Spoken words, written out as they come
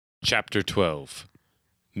Chapter 12.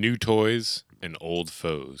 New Toys and Old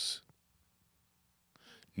Foes.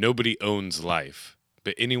 Nobody owns life,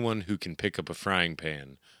 but anyone who can pick up a frying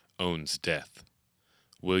pan owns death.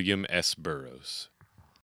 William S. Burroughs.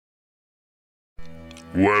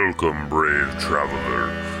 Welcome, brave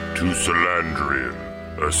traveler, to Salandrian,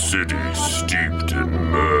 a city steeped in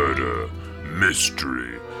murder,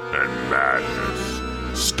 mystery, and madness.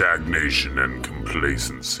 Stagnation and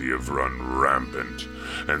complacency have run rampant,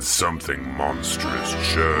 and something monstrous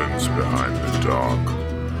churns behind the dark.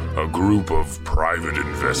 A group of private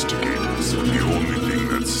investigators are the only thing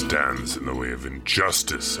that stands in the way of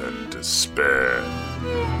injustice and despair.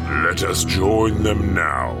 Let us join them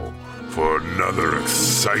now for another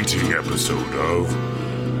exciting episode of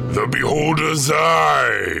The Beholder's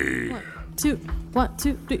Eye! 1,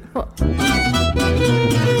 2, 3, 4.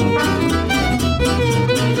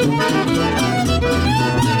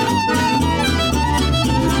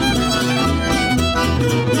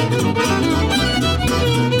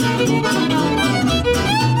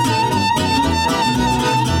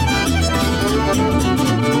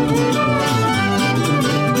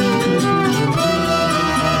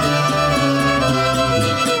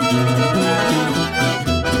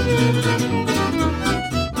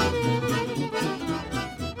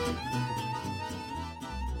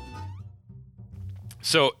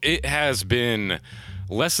 So it has been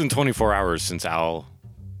less than 24 hours since Al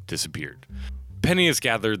disappeared. Penny has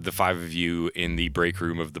gathered the five of you in the break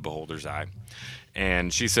room of the Beholder's Eye,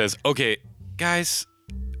 and she says, "Okay, guys,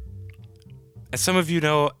 as some of you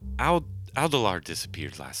know, Aldalar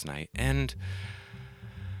disappeared last night, and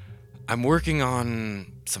I'm working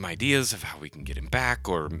on some ideas of how we can get him back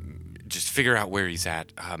or just figure out where he's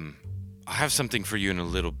at. I'll have something for you in a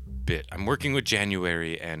little bit. I'm working with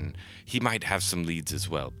January, and he might have some leads as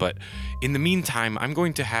well. But in the meantime, I'm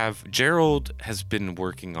going to have... Gerald has been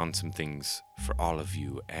working on some things for all of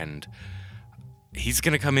you, and he's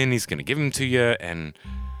going to come in, he's going to give them to you, and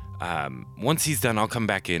once he's done, I'll come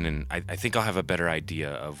back in, and I think I'll have a better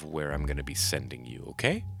idea of where I'm going to be sending you,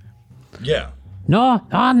 okay?" Yeah. No,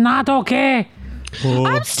 not okay.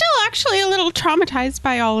 I'm still actually a little traumatized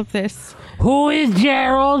by all of this. Who is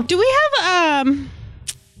Gerald? Do we have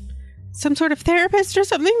some sort of therapist or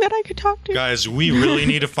something that I could talk to? Guys, we really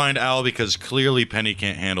need to find Al because clearly Penny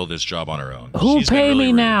can't handle this job on her own. Who She's been pay really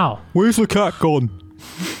me rude. now? Where's the cat gone?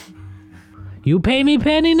 You pay me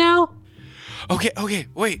Penny now? Okay,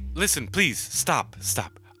 wait, listen, please, stop.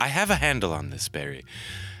 I have a handle on this, Barry.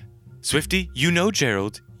 Swifty, you know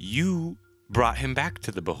Gerald. You brought him back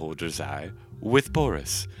to the Beholder's Eye with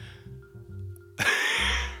Boris.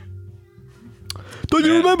 Don't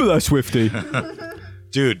you remember that, Swifty?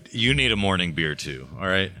 Dude, you need a morning beer too, all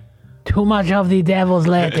right? Too much of the devil's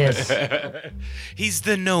lettuce. He's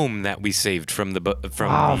the gnome that we saved from the Oh,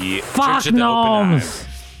 fuck Church of the gnomes.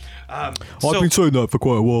 I've been saying that for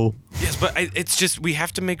quite a while. Yes, but it's just we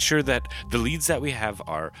have to make sure that the leads that we have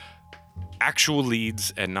are actual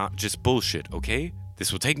leads and not just bullshit, okay?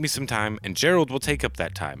 This will take me some time, and Gerald will take up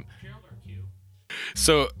that time.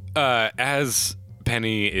 So, as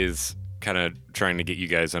Penny is kind of trying to get you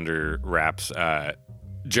guys under wraps,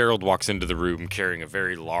 Gerald walks into the room carrying a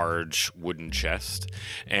very large wooden chest,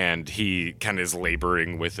 and he kind of is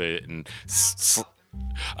laboring with it, and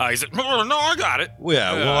he said, "No, I got it."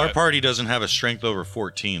 Yeah, well, our party doesn't have a strength over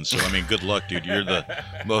 14, so, I mean, good luck, dude. You're the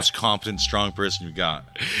most competent, strong person you got.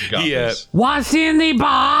 You got this. What's in the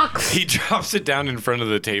box? He drops it down in front of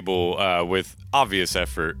the table with obvious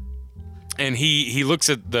effort, and he looks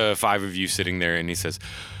at the five of you sitting there, and he says,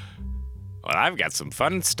 "Well, I've got some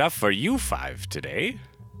fun stuff for you five today."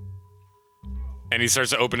 And he starts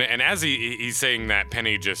to open it, and as he's saying that,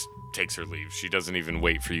 Penny just takes her leave. She doesn't even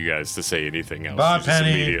wait for you guys to say anything else. Bye, She just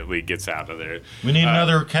Penny. immediately gets out of there. We need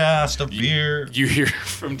another cast of beer. You hear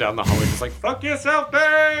from down the hallway, just like, "Fuck yourself,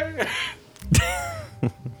 Barry!"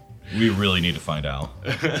 We really need to find Al.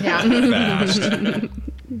 Yeah. Fast.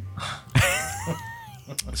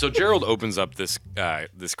 So Gerald opens up this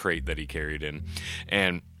crate that he carried in,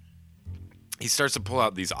 and he starts to pull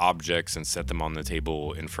out these objects and set them on the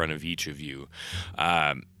table in front of each of you.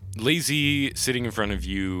 Lazy, sitting in front of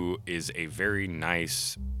you, is a very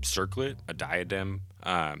nice circlet, a diadem,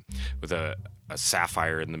 with a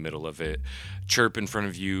sapphire in the middle of it. Chirp, in front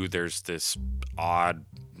of you, there's this odd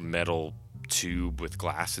metal tube with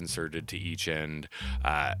glass inserted to each end.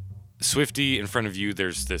 Swifty, in front of you,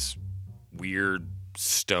 there's this weird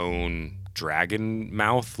stone dragon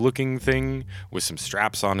mouth looking thing with some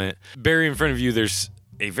straps on it. Barry, in front of you, there's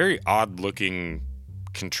a very odd looking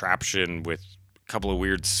contraption with a couple of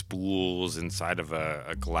weird spools inside of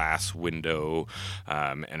a glass window,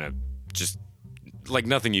 and a just like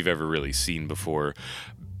nothing you've ever really seen before.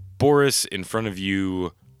 Boris, in front of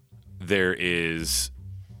you, there is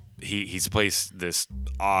he's placed this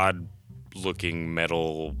odd looking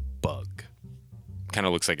metal bug. Kind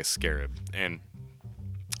of looks like a scarab. And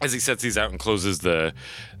as he sets these out and closes the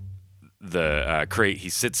crate, he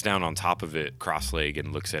sits down on top of it, cross-legged,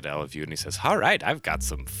 and looks at all of you, and he says, all right, I've got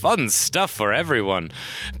some fun stuff for everyone.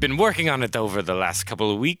 Been working on it over the last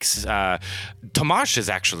couple of weeks. Tomasz has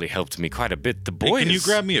actually helped me quite a bit. The boy Hey, can you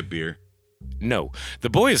grab me a beer? No. The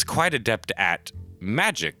boy is quite adept at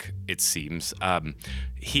magic, it seems.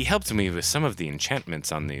 He helped me with some of the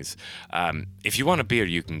enchantments on these. If you want a beer,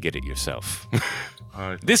 you can get it yourself.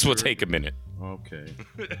 This will take a minute. Okay.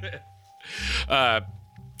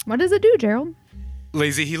 What does it do, Gerald?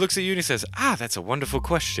 Lazy, he looks at you and he says, that's a wonderful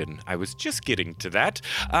question. I was just getting to that.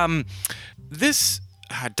 This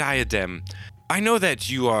diadem, I know that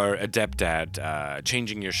you are adept at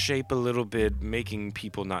changing your shape a little bit, making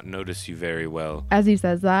people not notice you very well. As he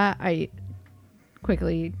says that, I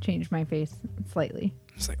quickly change my face slightly.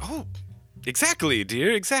 It's like, oh, exactly,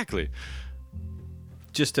 dear, exactly.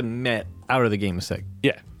 Just to met out of the game a sec.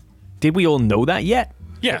 Yeah. Did we all know that yet?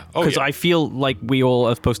 Yeah. Oh, Because yeah. I feel like we all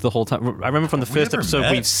have posted the whole time. I remember from the first never episode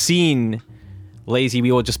met. we've seen Lazy.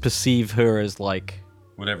 We all just perceive her as like.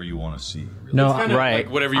 Whatever you want to see. Really. No, Kinda right.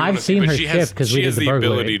 like whatever you I've want to seen see, but her she ship has, 'cause she we did has the the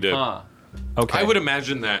burglary. ability to. Okay. I would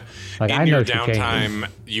imagine that Like, I in know your she changes. downtime,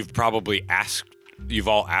 you've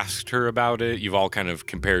all asked her about it. You've all kind of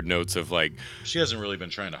compared notes of like, She hasn't really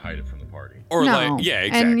been trying to hide it from the party. or no. like, yeah,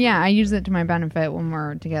 exactly. And yeah, I use it to my benefit when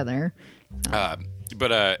we're together.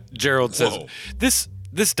 But Gerald says Whoa.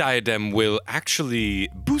 this diadem will actually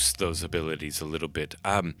boost those abilities a little bit.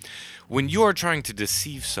 When you are trying to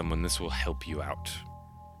deceive someone, this will help you out.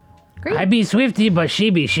 Great. I be swifty, but she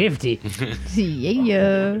be shifty.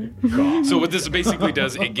 Yeah. So what this basically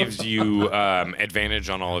does, it gives you advantage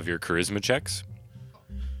on all of your charisma checks.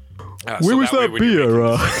 Where was that when you're beer,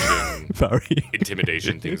 making deception, Barry?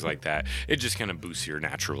 intimidation, things like that, it just kind of boosts your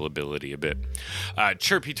natural ability a bit.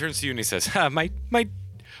 Chirp, he turns to you and he says, my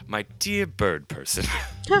dear bird person,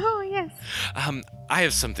 Oh, yes. I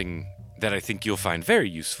have something that I think you'll find very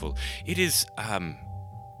useful. It is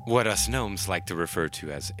what us gnomes like to refer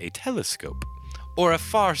to as a telescope or a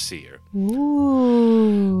farseer.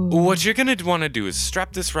 Ooh. What you're going to want to do is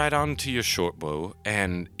strap this right onto your short bow,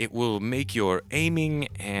 and it will make your aiming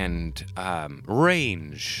and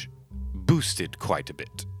range boosted quite a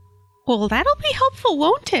bit. Well, that'll be helpful,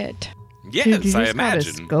 won't it? Yes, Dude, you I just got a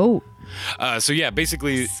imagine. scope. So yeah,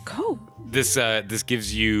 basically Scope. this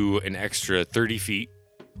gives you an extra 30 feet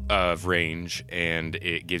of range, and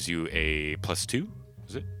it gives you a +2.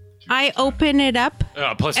 Is it? I open it up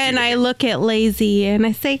 +2. and I look at Lazy and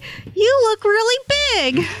I say, "You look really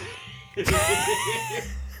big."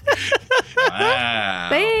 Wow.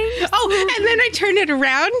 Thanks. Oh, and then I turn it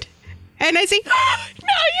around and I say, "Now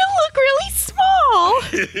you look really small."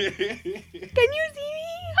 Can you see me?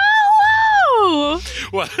 Hello.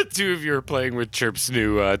 Well, the two of you are playing with Chirp's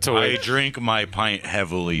new toy. I drink my pint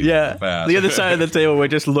heavily. Yeah. Fast. The other side of the table, we're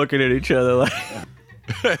just looking at each other like.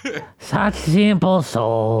 Such simple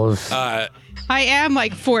souls. I am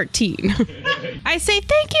like 14. I say,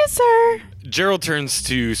 "Thank you, sir." Gerald turns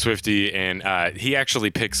to Swifty, and he actually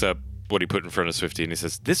picks up what he put in front of Swifty, and he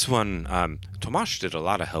says, this one, Tomasz did a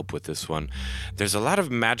lot of help with this one. There's a lot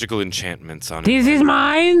of magical enchantments on it. This is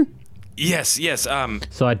mine. Yes.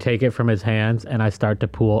 So I take it from his hands and I start to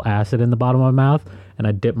pool acid in the bottom of my mouth, and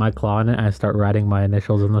I dip my claw in it and I start writing my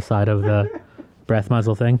initials on the side of the breath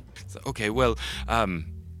muzzle thing. Okay, well,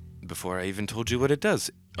 before I even told you what it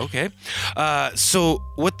does. Okay. So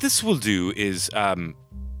what this will do is,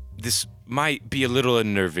 this might be a little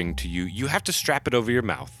unnerving to you. You have to strap it over your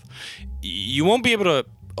mouth. You won't be able to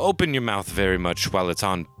open your mouth very much while it's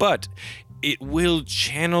on, but it will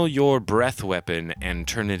channel your breath weapon and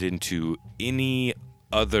turn it into any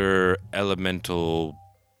other elemental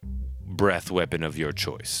breath weapon of your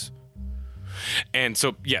choice. And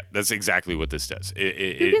so, yeah, that's exactly what this does.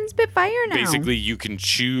 You can spit fire now. Basically, you can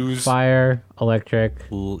choose Fire, electric.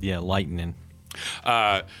 Yeah, lightning.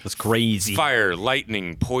 uh, That's crazy. fire,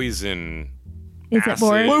 lightning, poison. Is it acid.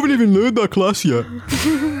 boring? I haven't even learned that class yet.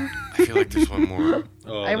 I feel like there's one more.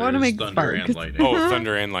 Oh, I wanna there's make thunder fun, and 'cause- lightning. Oh,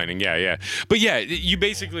 thunder and lightning. Yeah. But yeah, you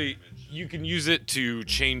basically you can use it to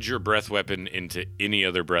change your breath weapon into any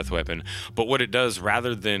other breath weapon. But what it does,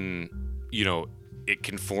 rather than it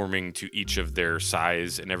conforming to each of their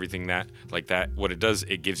size and everything like that, what it does,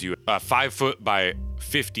 it gives you a 5-foot by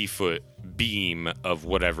 50-foot beam of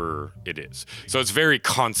whatever it is. So it's very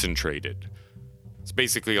concentrated. It's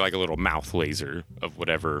basically like a little mouth laser of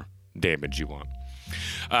whatever damage you want.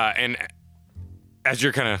 And as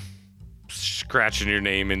you're kind of scratching your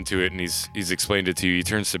name into it, and he's explained it to you, he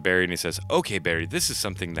turns to Barry and he says, "Okay, Barry, this is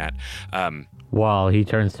something that While he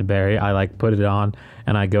turns to Barry, I like put it on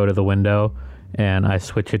and I go to the window and I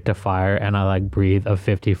switch it to fire and I like breathe a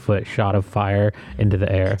 50-foot shot of fire into the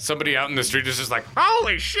air. somebody out in the street is just like,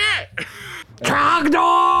 holy shit!"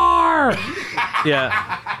 Trogdor!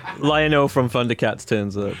 Yeah. Lionel from Thundercats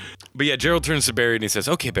turns up. But yeah, Gerald turns to Barry and he says,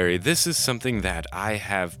 "Okay, Barry, this is something that I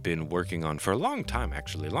have been working on for a long time,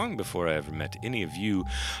 actually, long before I ever met any of you.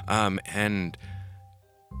 And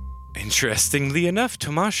interestingly enough,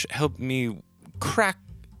 Tomasz helped me crack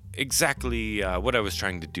exactly what I was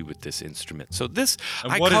trying to do with this instrument. So this,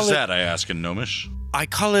 And what is that, I ask in Gnomish? I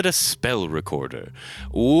call it a spell recorder.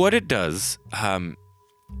 What it does,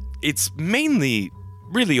 it's mainly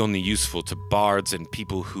really only useful to bards and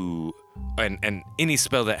people who, and any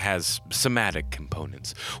spell that has somatic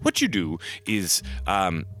components. What you do is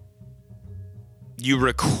you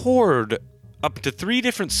record up to 3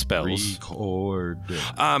 different spells.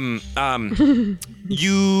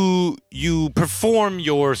 You perform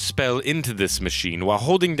your spell into this machine while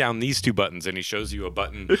holding down these 2 buttons, and he shows you a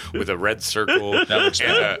button with a red circle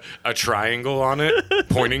and a triangle on it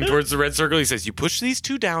pointing towards the red circle. He says you push these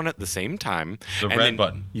 2 down at the same time. The red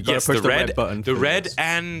button. You gotta push the red button. The red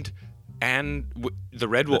the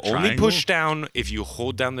red will only push down if you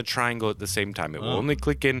hold down the triangle at the same time. It will only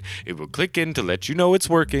click in. It will click in to let you know it's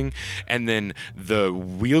working, and then the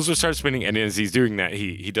wheels will start spinning. And as he's doing that,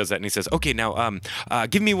 he does that, and he says, "Okay, now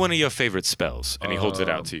give me one of your favorite spells," and he holds it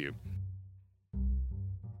out to you.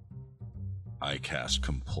 I cast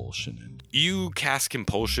Compulsion. You cast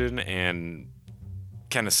Compulsion and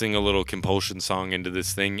kind of sing a little compulsion song into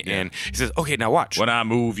this thing, and he says, "Okay, now watch. When I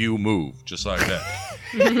move, you move, just like that."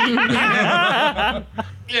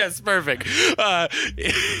 Yes, perfect.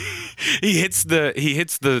 He hits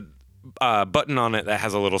the button on it that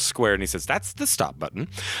has a little square, and he says, "That's the stop button."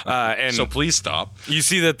 And So please stop. you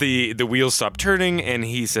see that the wheels stop turning, and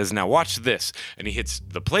he says, "Now watch this." And he hits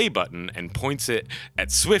the play button and points it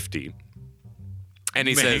at Swifty. And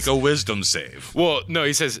he says, Make a wisdom save. "Well, no,"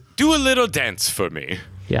 he says, "Do a little dance for me."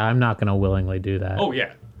 Yeah, I'm not going to willingly do that. Oh,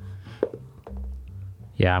 yeah.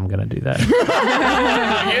 Yeah, I'm going to do that.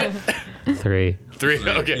 3. 3,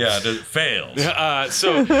 okay. Yeah, it fails.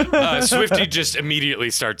 So Swifty just immediately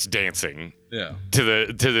starts dancing Yeah.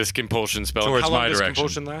 to this compulsion spell. Towards How long my does direction.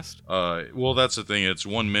 compulsion last? Well, that's the thing. It's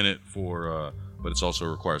 1 minute for, but it also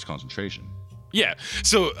requires concentration. Yeah.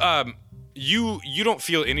 So you don't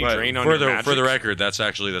feel any drain on for your the magic. for the record, that's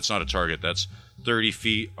not a target. That's 30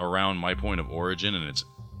 feet around my point of origin, and it's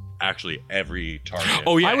actually every target.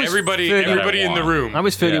 Oh yeah, I was everybody 30 in the room. I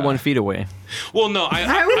was 31 feet away. Well, no, I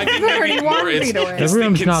think maybe 31 more feet away. this The thing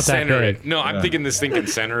room's can not that center it. big. No, I'm thinking this thing can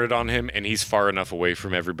center it on him, and he's far enough away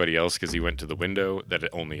from everybody else because he went to the window that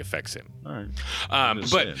it only affects him. All right. But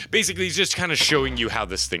saying. basically, he's just kind of showing you how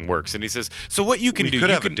this thing works, and he says, "So what you can We do? could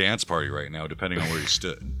You have can a dance party right now, depending on where you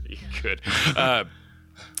stood. You could."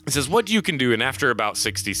 He says, "What you can do?" And after about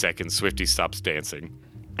 60 seconds, Swifty stops dancing.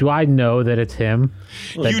 Do I know that it's him?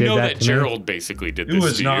 You know that to me? Gerald basically did It this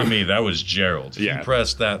was to not you. me. That was Gerald. Yeah. He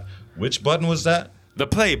pressed that. Which button was that? The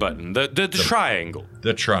play button, the triangle.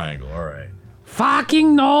 The triangle. All right.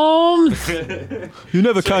 Fucking gnomes! You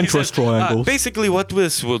never can He trust says, triangles. basically, what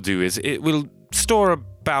this will do is it will store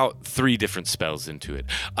about 3 different spells into it.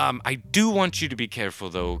 I do want you to be careful,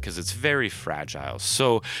 though, because it's very fragile.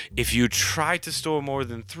 So if you try to store more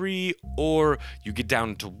than 3, or you get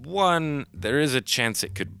down to 1, there is a chance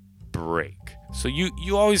it could break. So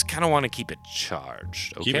you always kind of want to keep it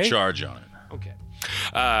charged, okay? Keep a charge on it. Okay.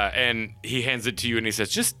 And he hands it to you, and he says,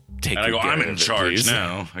 "Just take And I good go, care I'm of in it, charge please."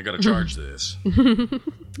 now. I got to charge this.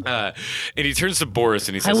 And he turns to Boris,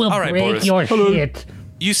 and he I says, will "All right, break Boris, your shit.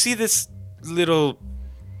 you see this little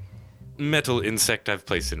metal insect I've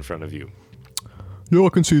placed in front of you? Yeah, I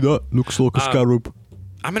can see that. Looks like a scarab.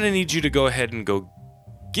 I'm going to need you to go ahead and go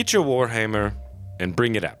get your warhammer and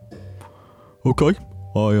bring it out." Okay.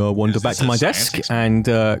 I wander Is back this to a my science desk and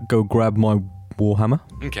go grab my warhammer,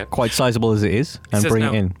 Okay. quite sizable as it is, and Says, bring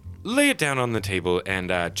 "Now, it in. Lay it down on the table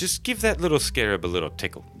and just give that little scarab a little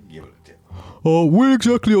tickle. Give it a tickle. Where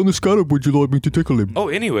exactly on the scarab would you like me to tickle him? Oh,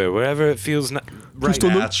 anywhere, wherever it feels right. just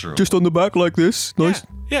on natural. just on the back like this. Nice.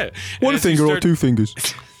 Yeah. One And as you finger or start- 2 fingers?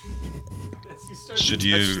 Should touch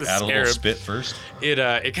you the add a little scarab. spit first? It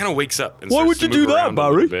kind of wakes up. And Why starts would to you do move that, around a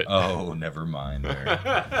little Barry? bit. Oh, never mind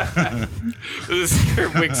there. So the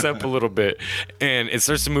scarab wakes up a little bit, and it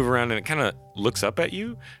starts to move around, and it kind of looks up at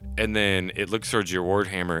you, and then it looks towards your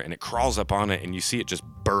warhammer, and it crawls up on it, and you see it just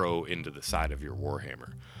burrow into the side of your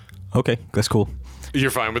warhammer. Okay, that's cool.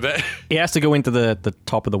 You're fine with that? It has to go into the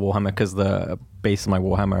top of the Warhammer because the base of my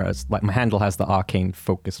Warhammer is like my handle has the arcane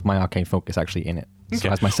focus. My arcane focus actually in it, so Okay.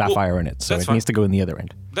 it has my sapphire in it. So that's it fine. needs to go in the other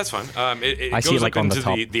end. That's fine. It I goes see it, like, up on the into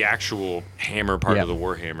top. the actual hammer part Yeah. of the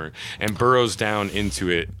Warhammer and burrows down into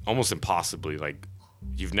it almost impossibly. Like,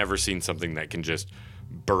 you've never seen something that can just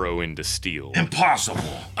burrow into steel. Impossible.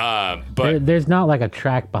 But There's not like a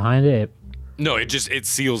track behind it. no, it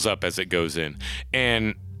seals up as it goes in.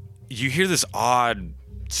 And you hear this odd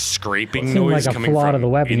scraping Seemed noise like a coming flaw from to the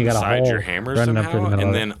weapon. You got a inside hole your hammer running up through the somehow. middle And of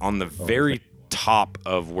it. then on the very top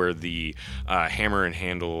of where the hammer and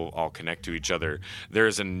handle all connect to each other,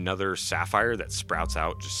 there's another sapphire that sprouts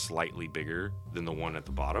out just slightly bigger than the one at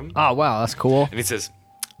the bottom. Oh wow, that's cool. And he says,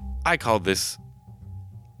 I call this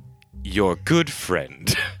your good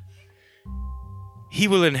friend. He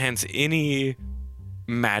will enhance any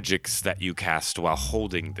magics that you cast while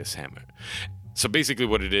holding this hammer. So basically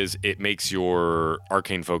what it is, it makes your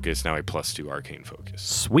arcane focus now a +2 arcane focus.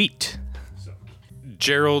 Sweet.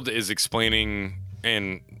 Gerald is explaining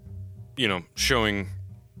and, showing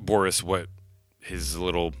Boris what his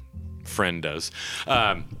little friend does.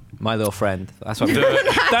 My little friend. That's what. You're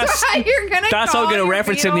gonna That's how I'm gonna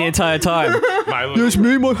reference him the entire time. My little- Yes,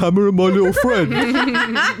 me, my hammer, and my little friend.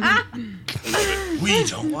 We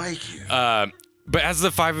don't like you. But as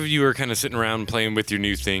the five of you are kind of sitting around playing with your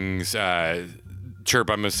new things,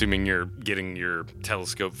 Chirp, I'm assuming you're getting your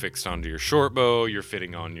telescope fixed onto your short bow, you're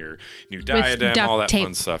fitting on your new diadem, duct all that tape.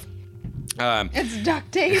 fun stuff. It's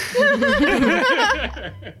duct tape.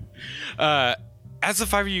 As the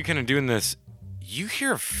five of you kind of doing this, you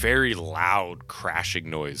hear a very loud crashing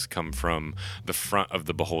noise come from the front of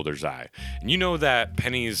the Beholder's Eye. And you know that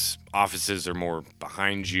Penny's offices are more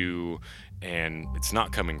behind you, and it's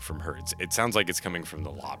not coming from her. It sounds like it's coming from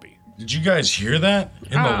the lobby. Did you guys hear that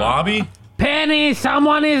in the lobby? Penny,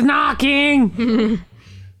 someone is knocking.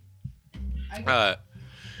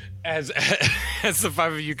 As the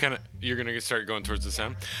five of you you're going to start going towards the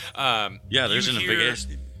sound. Yeah, there's you a big hear- ass.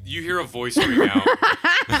 You hear a voice ring out.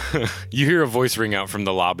 You hear a voice ring out from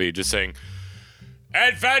the lobby just saying,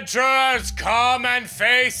 "Adventurers, come and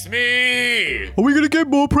face me!" Are we gonna get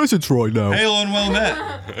more presents right now? Hail and well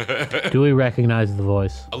met. Do we recognize the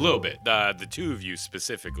voice? A little bit. The two of you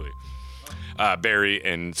specifically. Barry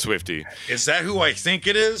and Swifty. Is that who I think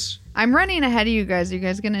it is? I'm running ahead of you guys. Are you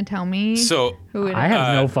guys gonna tell me So, who it is? I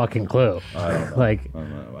have no fucking clue. Like,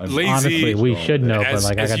 Lazy, honestly, we should know, but as,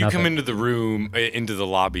 like, I as got you nothing. come into the room, into the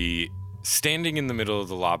lobby, standing in the middle of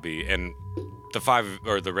the lobby, and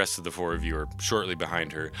the rest of the four of you are shortly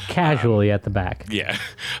behind her. Casually at the back, Yeah.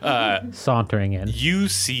 sauntering in. You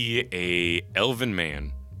see a elven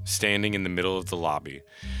man standing in the middle of the lobby.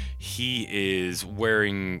 He is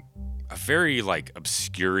wearing a very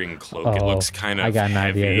obscuring cloak. It Oh, looks kind of I got an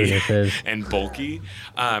heavy idea who this is. and bulky.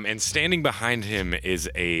 And standing behind him is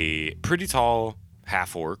a pretty tall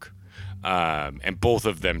half orc. And both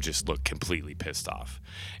of them just look completely pissed off.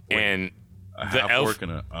 And the Half elf, orc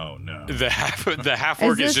and a no. the half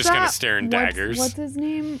orc is this just kind of that- staring what's- daggers. What's his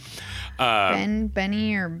name?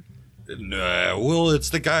 Benny, or Well, it's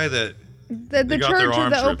the guy that. the got their church with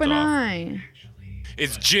arms the ripped open off. eye?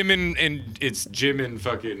 It's Jim and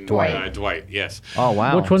fucking Dwight. Dwight, yes. Oh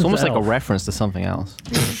wow. Which one's it's almost the like a elf? reference to something else.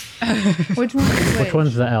 Which one? Which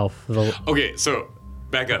one's the elf? Okay, so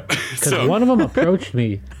back up. Because So one of them approached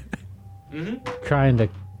me, trying to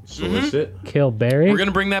Solicit. kill Barry. we're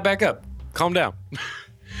gonna bring that back up. Calm down.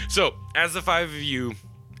 So as the five of you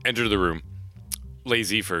enter the room,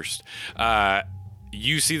 Lazy first,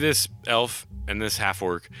 you see this elf and this half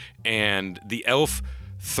orc, and the elf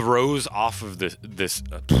throws off of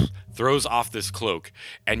throws off this cloak,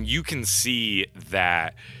 and you can see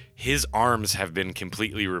that his arms have been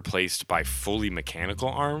completely replaced by fully mechanical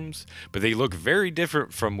arms, but they look very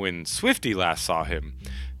different from when Swifty last saw him.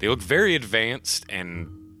 They look very advanced, and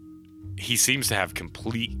he seems to have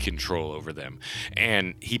complete control over them.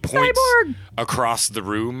 And he points Cyborg! across the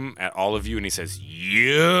room at all of you, and he says,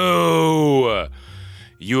 You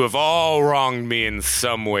have all wronged me in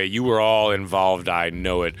some way. You were all involved, I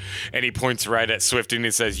know it. And he points right at Swifty and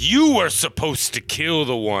he says, You were supposed to kill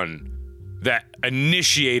the one that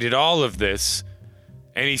initiated all of this.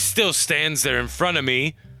 And he still stands there in front of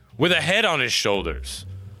me with a head on his shoulders,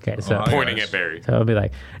 Okay, so pointing at Barry. so I'll be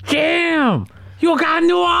like, Jim, you got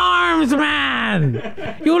new arms,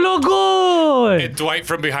 man. You look good. And Dwight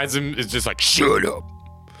from behind him is just like, Shut up.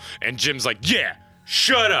 And Jim's like, Yeah,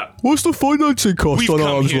 shut up. What's the financing cost We've on come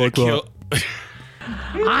arms here like to that? kill.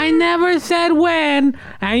 I never said when,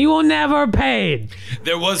 and you never paid.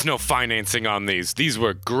 There was no financing on these. These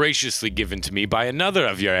were graciously given to me by another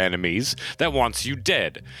of your enemies that wants you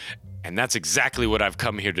dead. And that's exactly what I've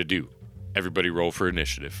come here to do. Everybody roll for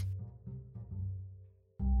initiative.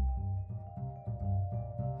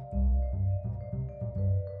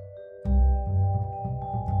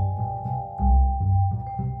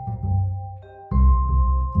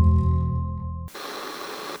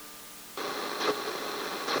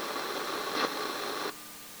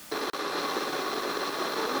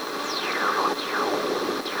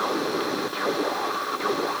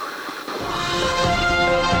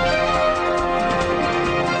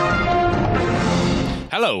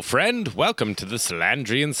 Hello, friend. Welcome to the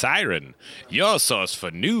Salandrian Siren, your source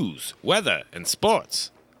for news, weather, and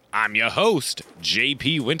sports. I'm your host,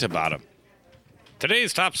 JP Winterbottom.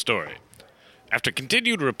 Today's top story. After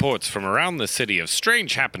continued reports from around the city of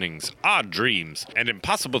strange happenings, odd dreams, and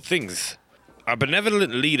impossible things, our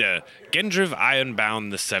benevolent leader, Gendriv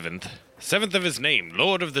Ironbound the seventh of his name,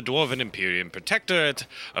 Lord of the Dwarven Imperium, Protectorate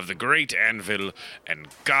of the Great Anvil, and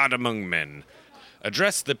God among men,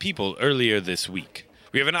 addressed the people earlier this week.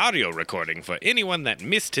 We have an audio recording for anyone that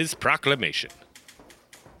missed his proclamation.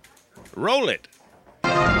 Roll it.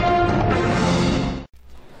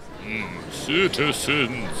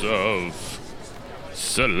 Citizens of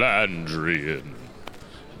Salandrian,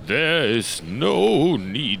 there is no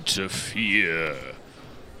need to fear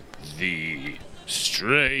the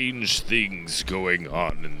strange things going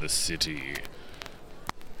on in the city.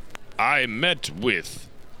 I met with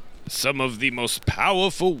some of the most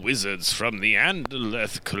powerful wizards from the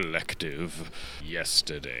Andaleth Collective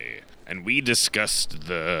yesterday, and we discussed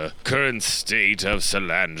the current state of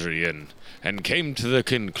Salandrian and came to the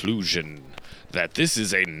conclusion that this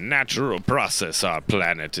is a natural process our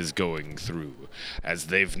planet is going through, as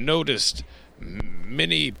they've noticed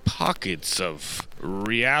many pockets of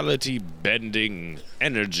reality-bending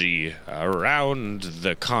energy around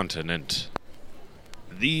the continent.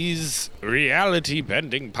 These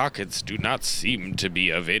reality-bending pockets do not seem to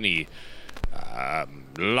be of any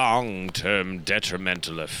long-term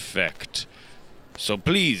detrimental effect. So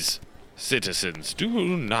please, citizens, do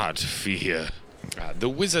not fear. The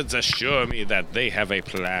wizards assure me that they have a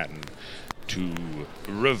plan to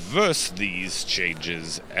reverse these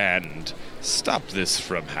changes and stop this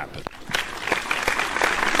from happening.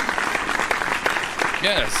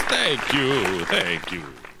 Yes, thank you.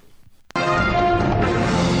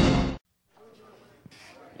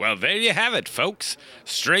 Well, there you have it, folks.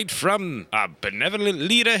 Straight from our benevolent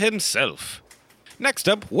leader himself. Next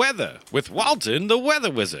up, weather, with Walton the Weather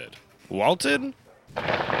Wizard. Walton?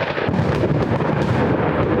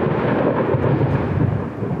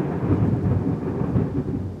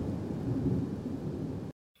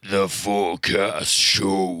 The forecast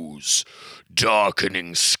shows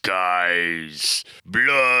darkening skies,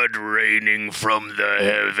 blood raining from the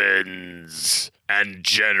heavens, and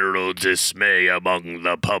general dismay among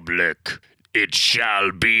the public. It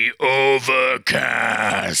shall be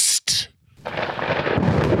overcast.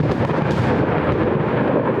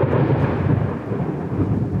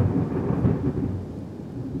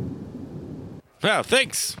 Well,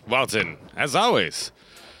 thanks, Walton, as always.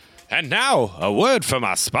 And now, a word from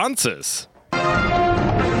our sponsors.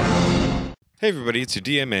 Hey everybody, it's your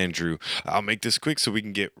DM Andrew. I'll make this quick so we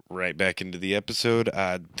can get right back into the episode.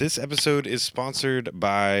 This episode is sponsored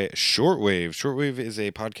by Shortwave. Shortwave is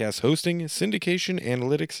a podcast hosting, syndication,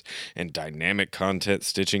 analytics, and dynamic content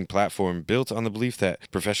stitching platform built on the belief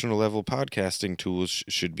that professional level podcasting tools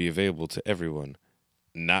should be available to everyone,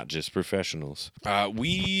 not just professionals.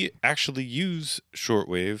 We actually use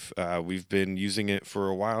Shortwave. We've been using it for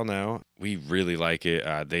a while now. We really like it.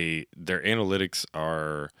 Their analytics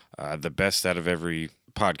are the best out of every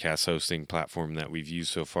podcast hosting platform that we've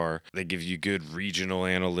used so far. They give you good regional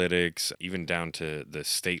analytics, even down to the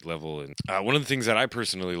state level. And one of the things that I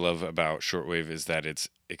personally love about Shortwave is that it's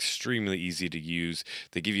extremely easy to use.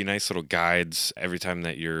 They give you nice little guides every time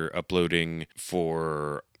that you're uploading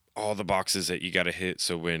for all the boxes that you got to hit.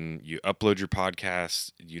 So when you upload your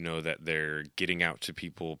podcast, you know that they're getting out to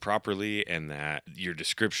people properly and that your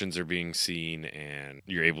descriptions are being seen and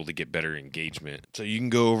you're able to get better engagement. So you can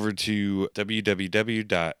go over to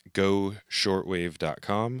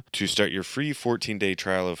www.goshortwave.com to start your free 14-day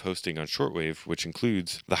trial of hosting on Shortwave, which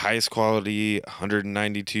includes the highest quality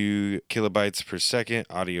 192 kilobytes per second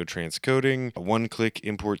audio transcoding, a one-click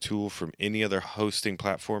import tool from any other hosting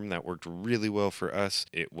platform that worked really well for us.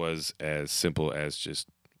 It was as simple as just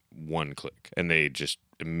one click, and they just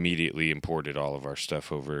immediately imported all of our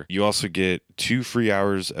stuff over. You also get 2 free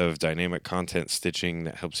hours of dynamic content stitching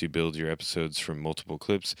that helps you build your episodes from multiple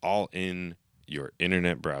clips, all in your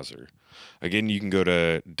internet browser. Again, you can go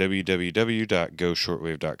to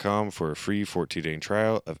www.goshortwave.com for a free 14-day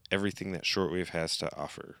trial of everything that Shortwave has to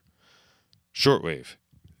offer. Shortwave,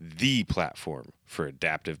 the platform for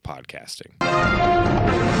adaptive podcasting.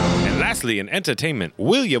 And lastly, in entertainment,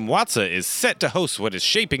 William Watsa is set to host what is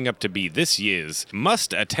shaping up to be this year's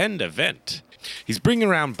must-attend event. He's bringing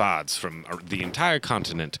around bards from the entire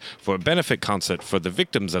continent for a benefit concert for the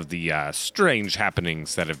victims of the strange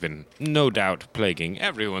happenings that have been, no doubt, plaguing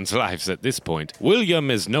everyone's lives at this point.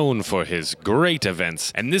 William is known for his great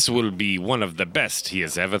events, and this will be one of the best he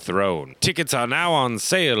has ever thrown. Tickets are now on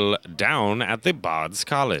sale down at the Bards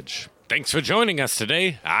College. Thanks for joining us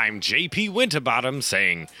today. I'm JP Winterbottom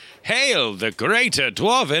saying, Hail the Greater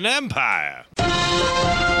Dwarven Empire!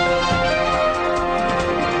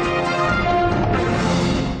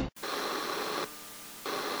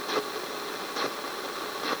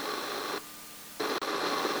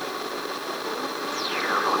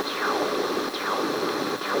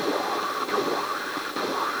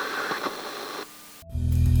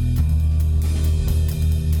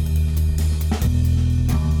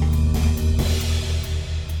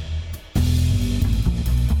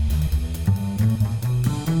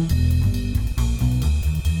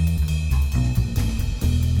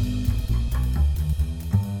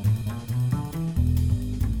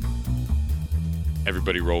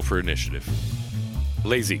 Everybody roll for initiative.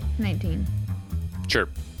 Lazy. 19. Chirp.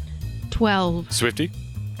 12. Swifty.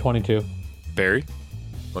 22. Barry.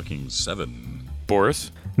 Fucking 7.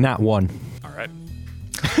 Boris. Nat 1. All right.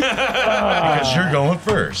 Because you're going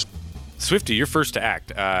first. Swifty, you're first to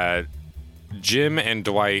act. Jim and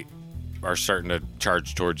Dwight are starting to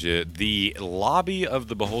charge towards you. The lobby of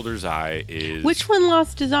the Beholder's Eye is... Which one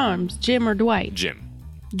lost his arms, Jim or Dwight? Jim.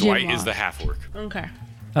 Jim Dwight is lost. the half-orc. Okay.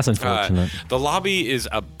 That's unfortunate. The lobby is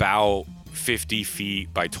about 50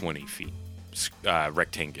 feet by 20 feet,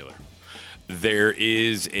 rectangular. There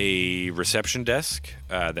is a reception desk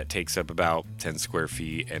that takes up about 10 square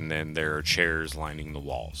feet, and then there are chairs lining the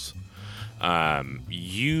walls.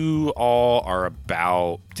 You all are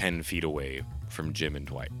about 10 feet away from Jim and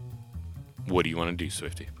Dwight. What do you want to do,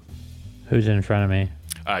 Swifty? Who's in front of me?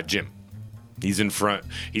 Jim. He's in front.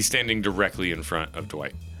 He's standing directly in front of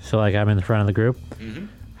Dwight. So, like, I'm in the front of the group? Mm-hmm.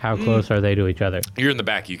 How close are they to each other? You're in the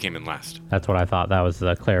back. You came in last. That's what I thought. That was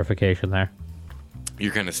the clarification there.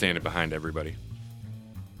 You're kind of standing behind everybody.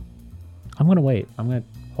 I'm going to wait. I'm going to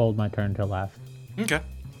hold my turn till last. Okay.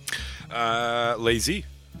 Lazy.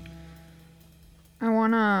 I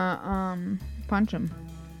want to punch him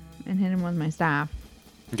and hit him with my staff.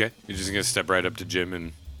 Okay. You're just going to step right up to Jim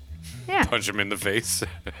and Yeah. punch him in the face?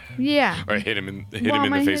 Yeah. Or hit him in Well, the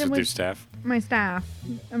I'm face hit him with your with- staff? My staff.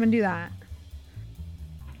 I'm going to do that.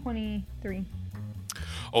 23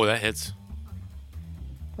 Oh, that hits.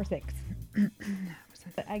 for 6.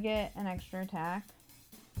 I get an extra attack,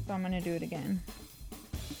 so I'm going to do it again.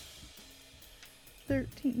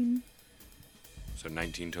 13. So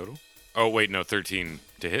 19 total? Oh, wait, no, 13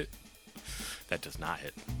 to hit? That does not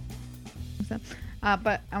hit. So,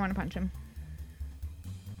 but I want to punch him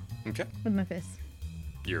Okay. with my fist.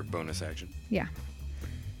 Your bonus action. Yeah.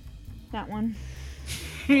 That one.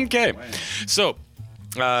 Okay. So,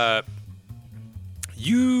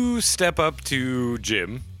 you step up to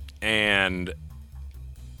Jim and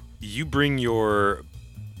you bring your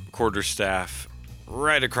quarterstaff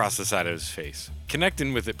right across the side of his face,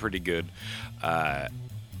 connecting with it pretty good.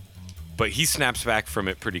 But he snaps back from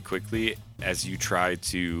it pretty quickly as you try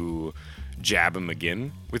to jab him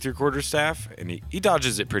again with your quarterstaff, and he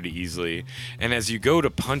dodges it pretty easily. And as you go to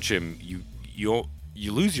punch him, you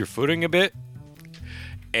lose your footing a bit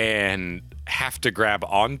and have to grab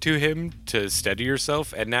onto him to steady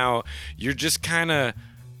yourself. And now you're just kind of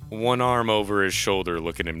one arm over his shoulder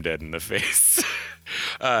looking him dead in the face.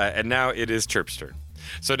 And now it is Chirp's turn.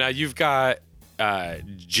 So now you've got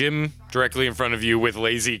Jim directly in front of you with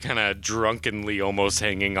Lazy kind of drunkenly almost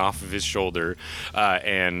hanging off of his shoulder,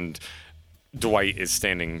 and Dwight is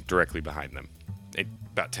standing directly behind them,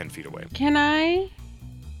 about 10 feet away. Can I,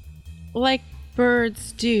 like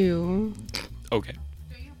birds do, Okay.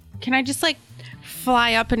 can I just like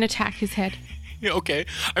fly up and attack his head Yeah, okay.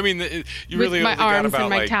 I mean, you with really my only got arms about and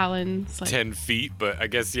my like talons, like 10 feet, but I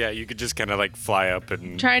guess, yeah, you could just kind of like fly up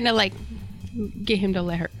and... trying to like get him to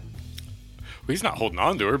let her. Well, he's not holding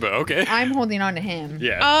on to her, but okay. I'm holding on to him.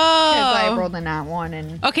 Yeah. Because I Oh. rolled a nat 1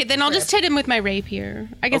 and... Okay, then I'll just hit him with my rapier.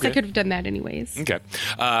 I guess I Okay. could have done that anyways. Okay.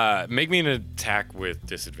 Make me an attack with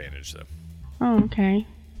disadvantage, though. Oh, okay.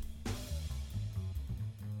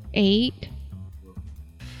 8.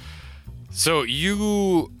 So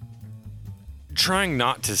you trying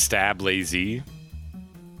not to stab Lazy,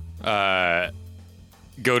 go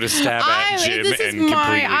to stab at Jim this is and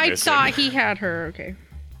completely I miss thought him. he had her. Okay.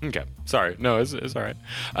 Okay. Sorry. No, it's all right.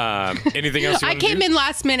 Anything else you I want to do? came in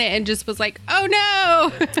last minute and just was like, oh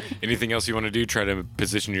no. Anything else you want to do? Try to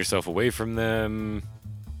position yourself away from them.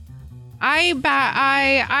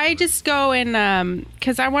 I just go and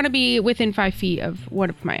because I want to be within 5 feet of one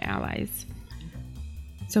of my allies.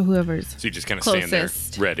 So whoever's So you just kind of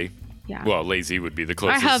closest. stand there, ready. Yeah. Well, lazy would be the I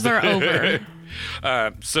closest. hover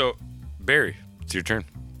over. So, Barry, it's your turn.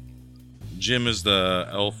 Jim is the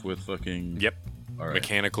elf with fucking. Yep. All right.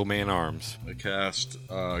 Mechanical man arms. I cast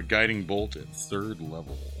Guiding Bolt at 3rd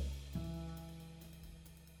level.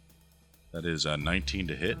 That is 19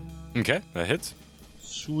 to hit. Okay, that hits.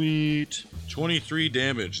 Sweet. 23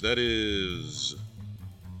 damage. That is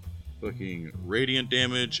fucking radiant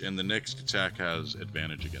damage, and the next attack has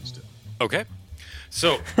advantage against it. Okay.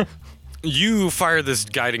 So, you fire this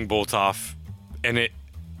guiding bolt off, and it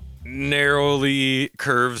narrowly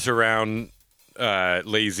curves around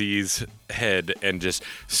Lazy's head and just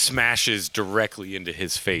smashes directly into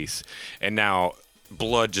his face. And now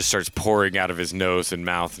blood just starts pouring out of his nose and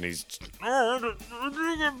mouth, and he's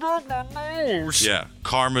Yeah,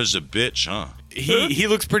 karma's a bitch, huh? he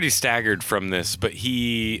looks pretty staggered from this, but are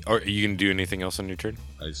you gonna do anything else on your turn?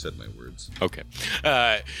 I said my words. Okay.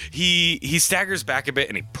 He staggers back a bit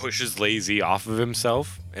and he pushes Lazy off of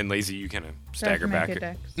himself. And Lazy, you kind of stagger make back. a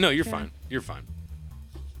dex No, you're check. fine. You're fine.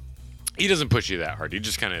 He doesn't push you that hard. He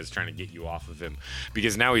just kind of is trying to get you off of him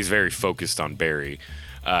because now he's very focused on Barry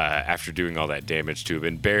after doing all that damage to him.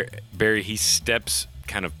 And Barry, he steps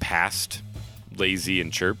kind of past Lazy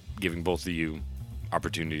and Chirp, giving both of you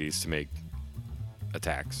opportunities to make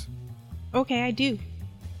attacks. Okay, I do.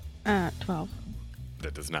 12.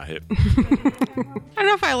 That does not hit. I don't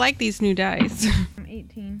know if I like these new dice. I'm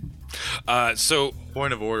 18. So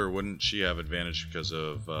Point of order, wouldn't she have advantage because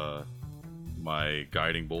of my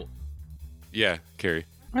Guiding Bolt? yeah, Carrie.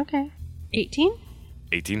 Okay. 18?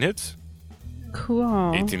 18 hits.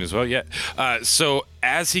 Cool. 18 as well, yeah. So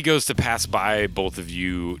as he goes to pass by both of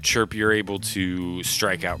you, Chirp, you're able to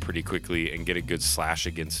strike out pretty quickly and get a good slash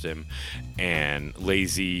against him. And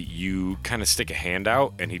Lazy, you kind of stick a hand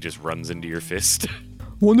out and he just runs into your fist.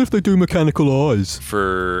 Wonder if they do mechanical eyes.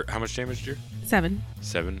 For how much damage, dear? 7.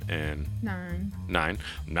 7 and 9. 9.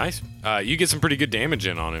 Nice. You get some pretty good damage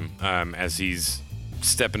in on him as he's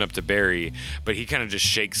stepping up to Barry, but he kind of just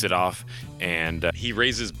shakes it off and he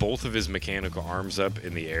raises both of his mechanical arms up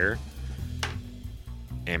in the air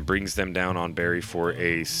and brings them down on Barry for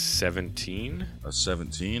a 17. A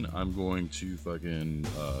 17. I'm going to fucking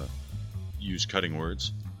use Cutting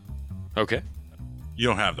Words. Okay. You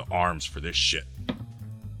don't have the arms for this shit.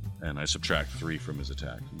 And I subtract 3 from his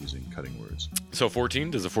attack using Cutting Words. So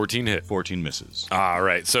 14? Does a 14 hit? 14 misses. All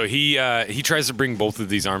right. So he tries to bring both of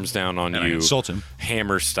these arms down on And I you. insult him.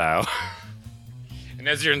 Hammer style. And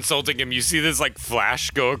as you're insulting him, you see this like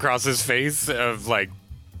flash go across his face of like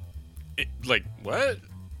what?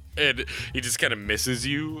 And he just kind of misses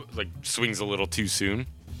you, like swings a little too soon.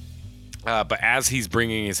 But as he's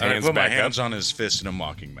bringing his I hands put my back hands up, on his fist in a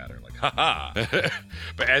mocking manner, like, haha.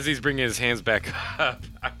 but as he's bringing his hands back up,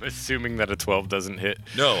 I'm assuming that a 12 doesn't hit.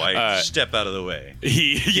 No, I step out of the way.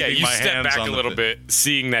 You Keeping my step hands back on a the little fi- bit,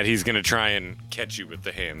 seeing that he's going to try and catch you with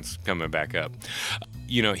the hands coming back up.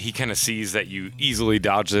 You know, he kind of sees that you easily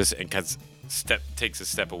dodge this and takes a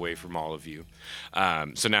step away from all of you.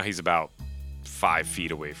 So now he's about 5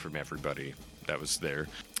 feet away from everybody that was there.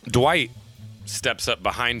 Dwight steps up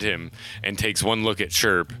behind him and takes one look at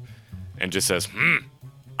Chirp and just says,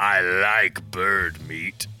 I like bird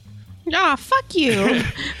meat. Ah, fuck you.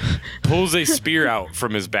 Pulls a spear out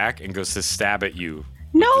from his back and goes to stab at you.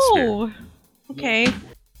 with the spear. No. Okay.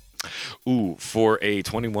 Ooh, for a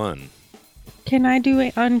 21. Can I do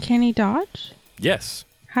an uncanny dodge? Yes.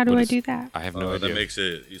 How do What I is- do that? I have no idea. That makes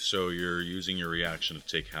it so you're using your reaction to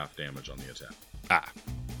take half damage on the attack.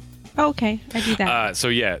 Okay, I do that. So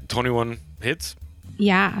yeah, 21 hits,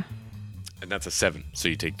 Yeah. and that's a 7, so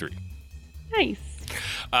you take 3. Nice.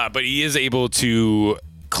 But he is able to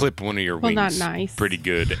clip one of your Well, wings not nice. pretty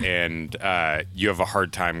good, and you have a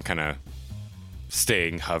hard time kind of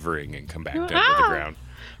staying hovering and come back down to the Ah! ground.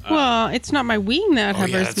 Well, it's not my wing that Oh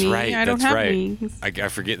hovers yeah, that's me. right. I don't that's have right. wings. I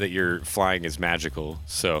forget that your flying is magical,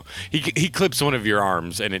 so he clips one of your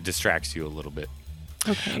arms, and it distracts you a little bit.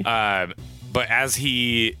 Okay. But as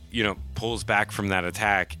he, pulls back from that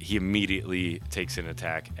attack, he immediately takes an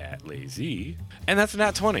attack at Lazy. And that's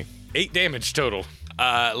not 20. 8 damage total.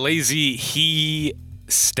 Lazy, he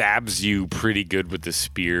stabs you pretty good with the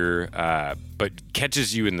spear, but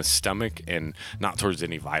catches you in the stomach and not towards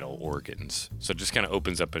any vital organs. So it just kind of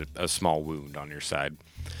opens up a small wound on your side.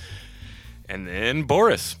 And then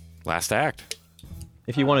Boris, last act.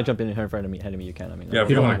 If you want to jump in ahead of me, you can. I mean, Yeah, if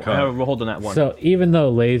you want to cut. we're holding that one. So even though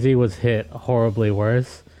Lazy was hit horribly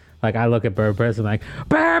worse, like I look at Bird Person like,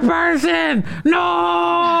 Bird Person, no!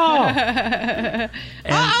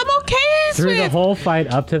 I'm okay Through the with. whole fight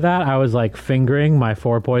up to that, I was like fingering my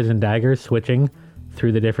 4 poison daggers, switching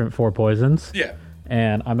through the different 4 poisons. Yeah.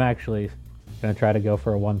 And I'm actually gonna try to go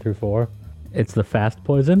for a 1 through 4. It's the fast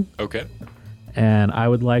poison, Okay. and I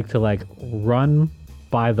would like to like run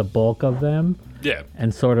by the bulk of them Yeah.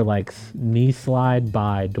 and sort of like knee slide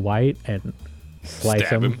by Dwight and slice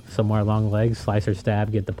Stab him him. somewhere along the legs, slice or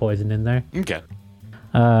stab, get the poison in there. Okay.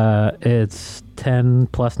 It's 10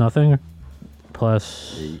 plus nothing,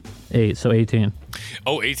 plus 8, so 18.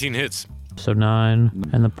 Oh, 18 hits. So 9,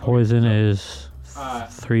 and the poison is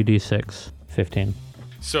 3d6, 15.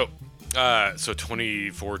 So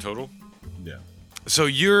 24 total. Yeah. So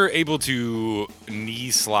you're able to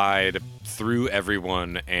knee slide through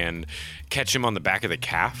everyone and catch him on the back of the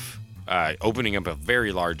calf, opening up a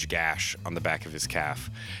very large gash on the back of his calf.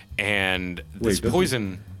 And this does it-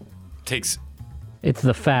 poison takes. It's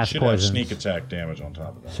the fast Should have poison, sneak attack damage on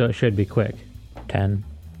top of that. so it should be quick. 10.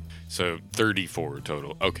 So 34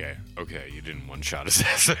 total. Okay, you didn't one shot his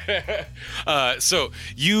ass. So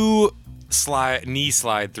you knee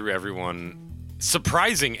slide through everyone,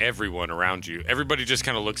 surprising everyone around you. Everybody just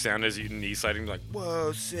kind of looks down as you knee sliding, like,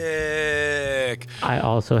 "Whoa, sick!" I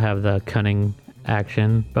also have the cunning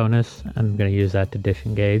action bonus. I'm going to use that to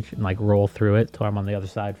disengage and like roll through it till I'm on the other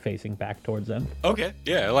side facing back towards them. Okay,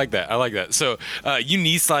 yeah, I like that. So you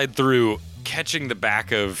knee slide through, catching the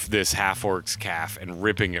back of this half-orc's calf and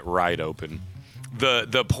ripping it right open.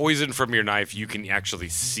 The poison from your knife you can actually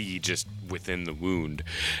see just within the wound,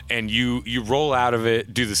 and you roll out of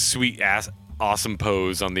it, do the sweet ass awesome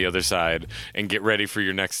pose on the other side, and get ready for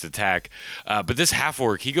your next attack. But this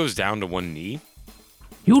half-orc, he goes down to one knee,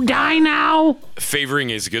 You die now! favoring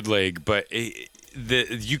his good leg, but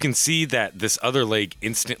you can see that this other leg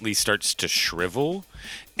instantly starts to shrivel,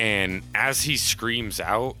 and as he screams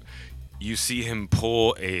out, you see him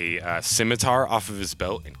pull a scimitar off of his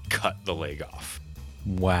belt and cut the leg off.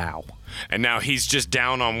 Wow. And now he's just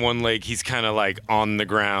down on one leg. He's kind of like on the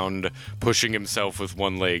ground, pushing himself with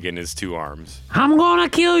one leg and his 2 arms. I'm gonna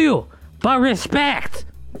kill you, but respect!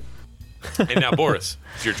 And now, Boris,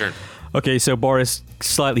 it's your turn. Okay, so Boris,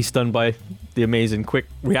 slightly stunned by the amazing quick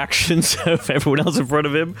reactions of everyone else in front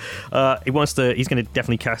of him, he's going to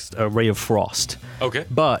definitely cast a Ray of Frost. Okay.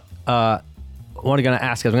 But what I'm going to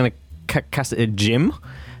ask is I'm going to cast it at Jim,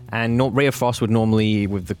 and Ray of Frost would normally,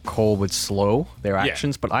 with the cold, would slow their Yeah.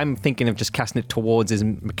 actions, but I'm thinking of just casting it towards his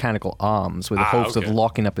mechanical arms with the hopes okay. of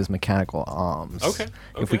locking up his mechanical arms. Okay,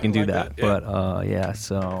 If we I can do like that. that, yeah. But, yeah,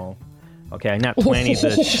 so... Okay, not 20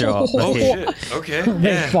 the shot. Oh, Okay. shit. Okay.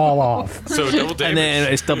 They Yeah. fall off. So double damage. And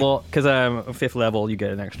then it's double, because 5th level, you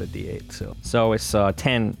get an extra d8. So it's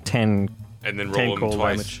 10, And then 10 roll him cold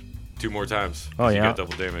twice. damage. 2 more times. Oh, You yeah. got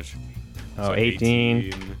double damage. Oh,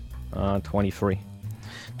 18. 23.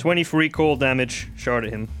 23 cold damage. Shard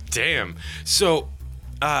at him. Damn. So,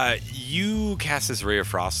 you cast this Ray of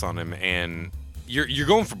Frost on him, and you're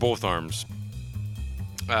going for both arms.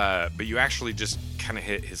 But you actually just kind of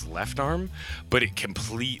hit his left arm, but it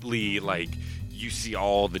completely, like, you see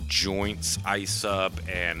all the joints ice up,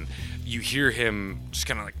 and you hear him just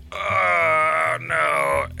kind of like, oh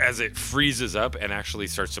no, as it freezes up and actually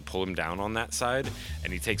starts to pull him down on that side.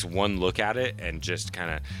 And he takes one look at it and just kind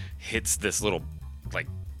of hits this little, like,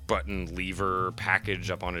 button lever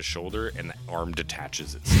package up on his shoulder, and the arm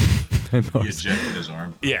detaches itself. He ejected his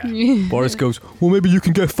arm. Yeah. Boris goes, well, maybe you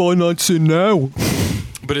can get finance in now.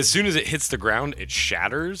 But as soon as it hits the ground, it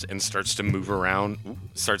shatters and starts to move around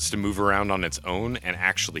on its own, and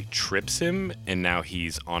actually trips him, and now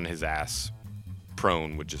he's on his ass,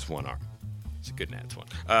 prone with just one arm. It's a good nat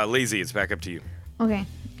one. Lazy, it's back up to you. Okay.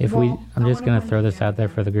 If I'm just gonna throw this out there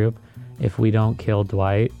for the group. If we don't kill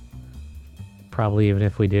Dwight, probably even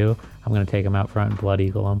if we do, I'm gonna take him out front and Blood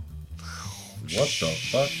Eagle him. What the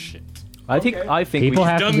fuck? Shit. I think People we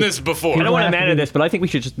have should, to Done be- this before. I don't people want to have to matter be- this, but I think we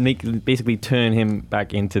should just basically turn him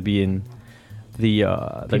back into being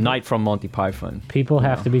the knight from Monty Python. People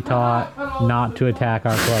have to be taught not to attack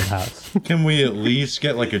our clubhouse. Can we at least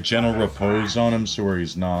get like a gentle repose on him so where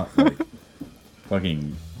he's not like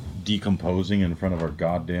fucking decomposing in front of our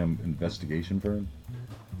goddamn investigation firm?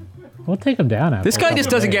 We'll take him down after This guy just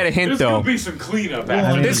doesn't get a hint, though. be some cleanup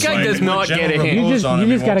This guy does not get a hint. You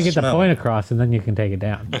just got to get the point across, and then you can take it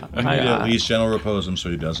down. I need to at least gentle repose him so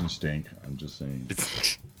he doesn't stink. I'm just saying.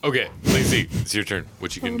 Okay, Lazy, it's your turn.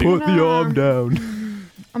 What you can do? Put the arm down.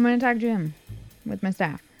 I'm gonna attack Jim with my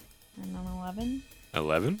staff. And on 11.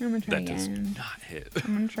 11? I'm gonna try That does again. not hit.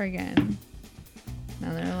 I'm gonna try again.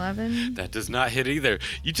 Another 11. That does not hit either.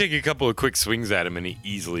 You take a couple of quick swings at him, and he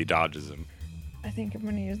easily dodges him. I think I'm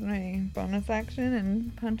gonna use my bonus action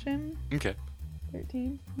and punch him. Okay.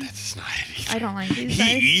 13. That does not hit either. I don't like these He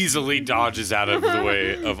dice. easily dodges out of the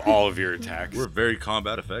way of all of your attacks. We're very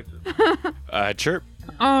combat effective. Chirp.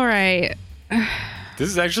 All right. This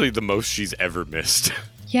is actually the most she's ever missed.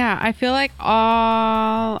 Yeah, I feel like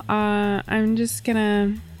I'm just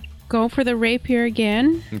gonna go for the rapier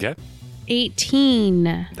again. Okay.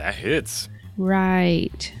 18. That hits.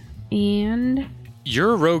 Right. And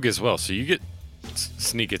You're a rogue as well, so you get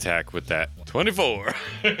sneak attack with that. 24.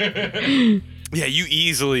 Yeah, you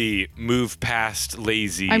easily move past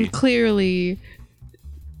Lazy. I'm clearly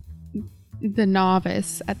the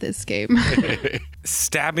novice at this game.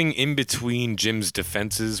 Stabbing in between Jim's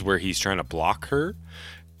defenses where he's trying to block her.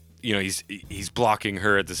 You know, he's blocking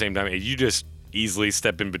her at the same time. And you just easily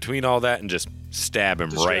step in between all that and just stab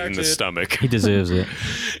him right in the stomach. He deserves it.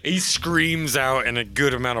 He screams out and a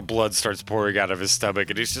good amount of blood starts pouring out of his stomach.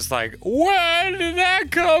 And he's just like, where did that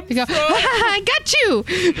come You go, from? I got you.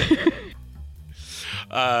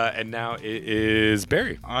 And now it is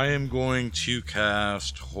Barry. I am going to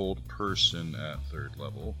cast Hold Person at 3rd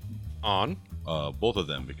level. On. Both of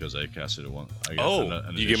them because I casted it one. I guess Oh, an you get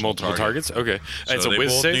additional multiple target. targets? Okay. So It's a they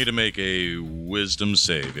whiz both save? need to make a Wisdom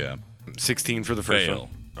save. Yeah. 16 for the first Fail. one.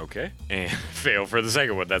 Okay. And fail for the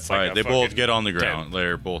second one. That's All like right. a They both fucking get on the 10. ground.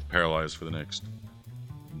 They're both paralyzed for the next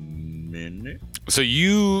minute. So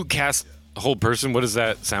you cast Hold Person. What does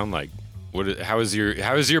that sound like? How is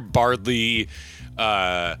your bardly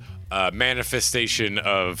manifestation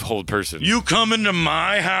of Hold Person? You come into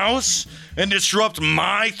my house and disrupt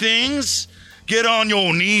my things? Get on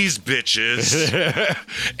your knees, bitches.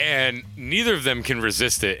 And neither of them can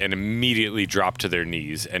resist it and immediately drop to their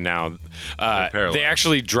knees. And now paralyzed. they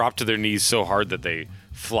actually drop to their knees so hard that they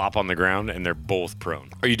flop on the ground and they're both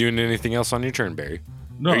prone. Are you doing anything else on your turn, Barry?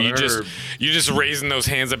 No, Or you just raising those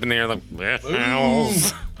hands up in the air like,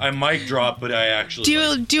 I mic drop, but I actually Do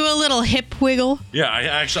a little hip wiggle. Yeah,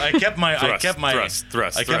 I kept my Thrust, I kept my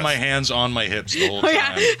thrust, I kept my hands on my hips the whole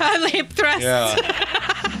time. Hip thrust. Yeah.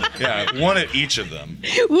 Yeah, one at each of them.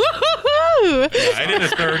 Woo-hoo-hoo. I did a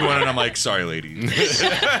third one and I'm like, sorry, ladies.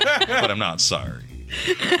 But I'm not sorry.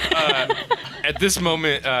 At this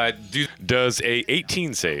moment, does a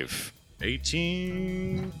 18 save.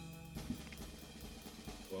 18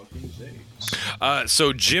 fucking saves.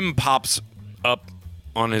 So Jim pops up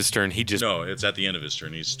on his turn. He just No, it's at the end of his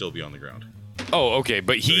turn. He's still be on the ground. Oh, okay,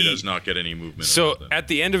 but So he does not get any movement. So or nothing. at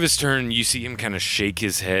the end of his turn, you see him kind of shake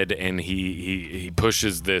his head, and he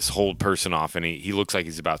pushes this Hold Person off, and he looks like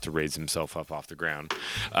he's about to raise himself up off the ground.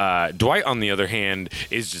 Dwight, on the other hand,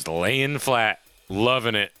 is just laying flat,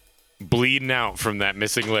 loving it, bleeding out from that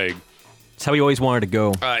missing leg. It's how he always wanted to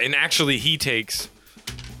go. And actually, he takes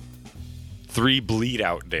 3 bleed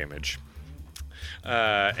out damage.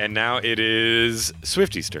 And now it is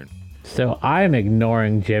Swifty's turn. So I'm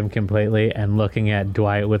ignoring Jim completely and looking at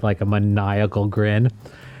Dwight with like a maniacal grin.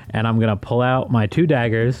 And I'm going to pull out my 2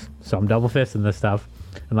 daggers. So I'm double fisting this stuff.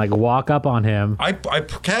 And like walk up on him. I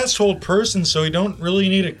cast Hold Person, so you don't really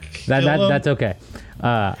need to kill him. That's okay.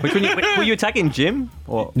 Were you attacking Jim?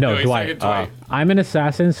 Or No, he's Dwight. attacking Dwight. I'm an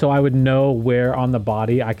assassin, so I would know where on the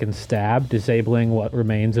body I can stab, disabling what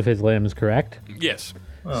remains of his limbs, correct? Yes.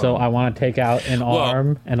 So I want to take out an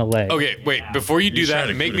arm and a leg. Okay, wait. Before you do He's that, trying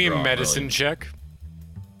to make coup me de a grace, medicine really. check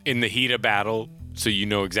in the heat of battle so you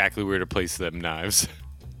know exactly where to place them knives.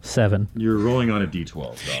 7. You're rolling on a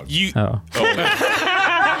D12, dog. You Oh.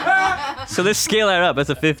 So let's scale that up.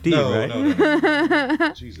 That's a 15, right?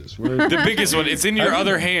 No. Jesus. the biggest one. It's in your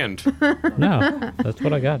other hand. No, that's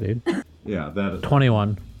what I got, dude. Yeah, that is.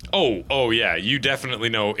 21. Oh yeah. You definitely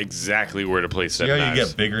know exactly where to place them See how you knives.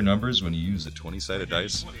 get bigger numbers when you use the 20-sided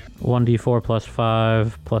dice? 1d4 plus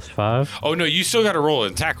 5 plus 5. Oh no, you still got to roll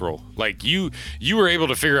an attack roll. Like you were able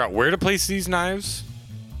to figure out where to place these knives.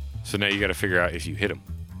 So now you got to figure out if you hit them.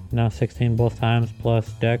 No, 16 both times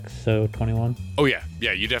plus dex, so 21. Oh yeah,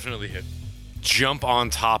 you definitely hit. Jump on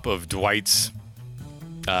top of Dwight's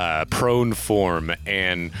prone form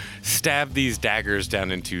and stab these daggers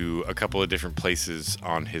down into a couple of different places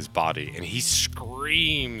on his body, and he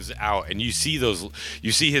screams out. And you see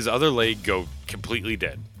his other leg go completely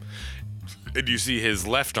dead, and you see his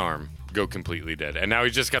left arm go completely dead, and now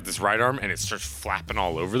he's just got this right arm, and it starts flapping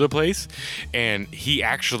all over the place, and he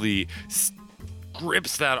actually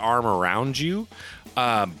grips that arm around you.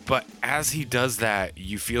 But as he does that,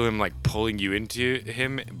 you feel him like pulling you into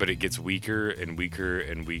him, but it gets weaker and weaker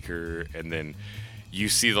and weaker, and then you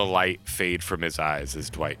see the light fade from his eyes as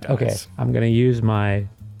Dwight dies. Okay, I'm going to use my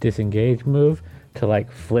disengage move to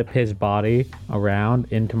like flip his body around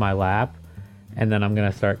into my lap, and then I'm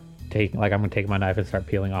gonna start I'm gonna take my knife and start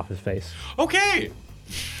peeling off his face. Okay.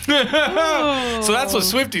 So that's what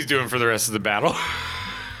Swifty's doing for the rest of the battle.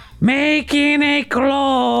 Making a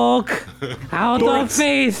cloak out of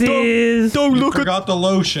faces. Don't look at Forgot the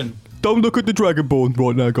lotion. don't look at the Dragonborn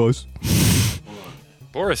right now, guys.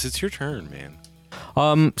 Boris, it's your turn, man.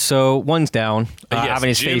 So one's down, Yes, having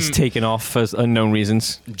his Jim- face taken off for unknown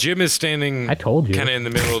reasons. Jim is standing. I told you. Kind of in the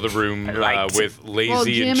middle of the room with Lazy Well,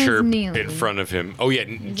 and Jim is Chirp kneeling. in front of him. Oh yeah,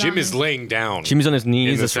 Jim on is his- laying down. Jimmy's on his in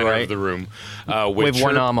knees. the That's center right. of the room With one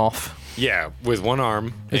Chirp- arm off. Yeah, with one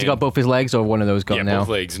arm. Has he got both his legs, or one of those gone Yeah, now? both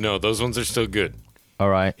legs. No, those ones are still good. All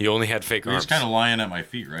right. He only had fake He's arms. kind of lying at my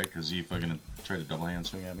feet, right? Because he fucking tried to double hand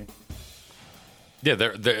swing at me.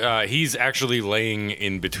 Yeah, he's actually laying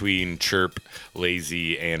in between Chirp,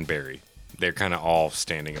 Lazy, and Barry. They're kind of all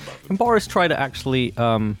standing above him. Can Boris try to actually,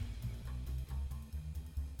 I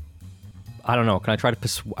don't know. Can I try to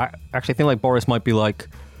persuade? Actually, I think like Boris might be like,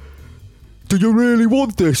 Do you really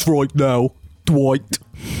want this right now, Dwight?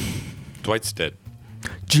 Dwight's dead.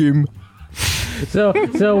 Jim? So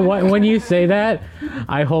when you say that,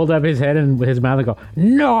 I hold up his head and his mouth and go,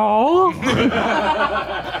 no.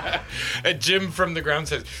 And Jim from the ground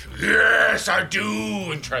says, "Yes, I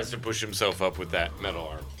do," and tries to push himself up with that metal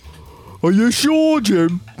arm. Are you sure,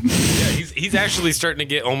 Jim? Yeah, he's actually starting to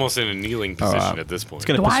get almost in a kneeling position at this point. it's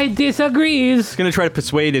gonna, Dwight disagrees. gonna try to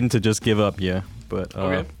persuade him to just give up. Yeah, but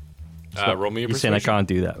Okay. Roll me a you're saying I persuasion. can't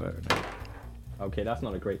do that. Okay, that's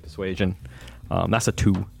not a great persuasion. That's a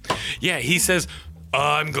 2. Yeah, he says,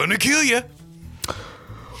 "I'm gonna kill you."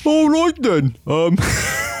 All right then.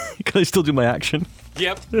 Can I still do my action?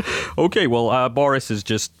 Yep. Okay, well, Boris is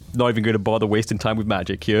just not even going to bother wasting time with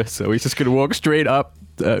magic here, so he's just going to walk straight up,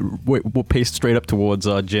 we'll pace straight up towards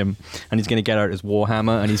Jim, and he's going to get out his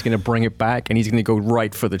warhammer, and he's going to bring it back, and he's going to go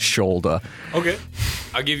right for the shoulder. Okay.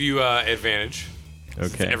 I'll give you advantage.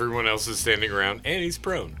 Since Okay. everyone else is standing around, and he's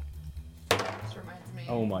prone.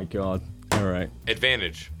 Oh my god. All right.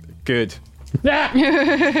 Advantage. Good.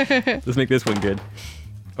 Let's make this one good.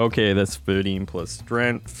 Okay, that's 13 plus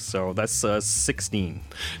strength, so that's 16.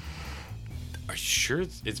 Are you sure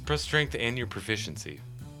it's plus strength and your proficiency?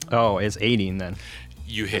 Oh, it's 18 then.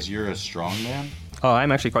 You Because hit. you're a strong man. Oh,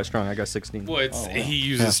 I'm actually quite strong. I got 16. Well, he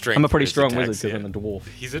uses strength. I'm a pretty for his strong attacks, wizard because yeah. I'm a dwarf.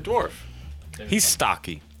 He's a dwarf. He's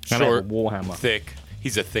stocky, And I have a short, warhammer. thick.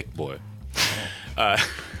 He's a thick boy.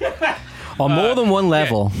 On more than one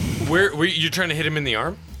level. Where you're trying to hit him in the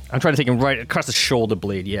arm? I'm trying to take him right across the shoulder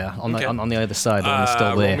blade, yeah. On, Okay. the, on the other side, the one that's still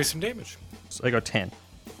Roll there. me some damage. So I got 10.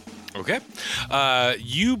 Okay.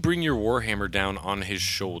 You bring your warhammer down on his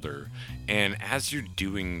shoulder, and as you're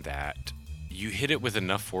doing that, you hit it with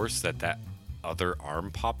enough force that other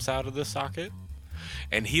arm pops out of the socket,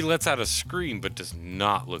 and he lets out a scream, but does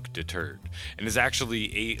not look deterred, and is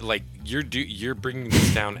actually you're bringing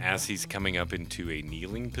this down as he's coming up into a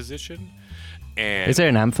kneeling position, and Is there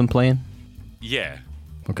an anthem playing? yeah.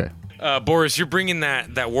 Okay. Boris, you're bringing that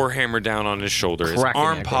warhammer down on his shoulder. His Cracking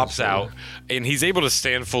arm it across pops the out, and he's able to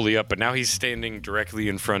stand fully up, but now he's standing directly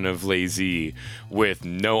in front of Lazy with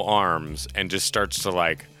no arms and just starts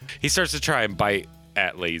to try and bite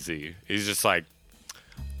at Lazy. He's just like,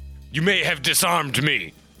 "You may have disarmed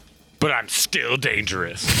me, but I'm still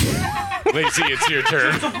dangerous." Lazy, it's your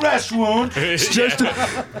turn. Flesh wound. It's just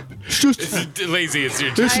Lazy, it's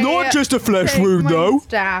your turn. it's not just a flesh Take wound my though.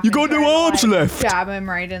 staff You and got try no to, arms left. Stab him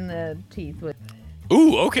right in the teeth with.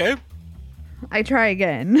 Ooh, okay. I try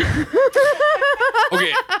again.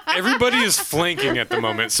 Okay, everybody is flanking at the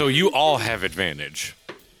moment, so you all have advantage.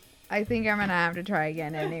 I think I'm gonna have to try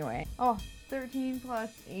again anyway. Oh, 13 plus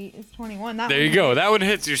 8 is 21. That There one you go. That one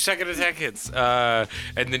hits. Your second attack hits. And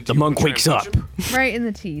then The monk wakes up. hit right in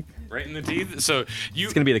the teeth. Right in the teeth. So you.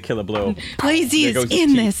 It's going to be the killer blow. Lazy There is goes his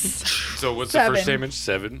in teeth. this. So what's the first 7. damage?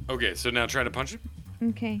 7. Okay, so now try to punch him.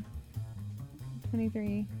 Okay.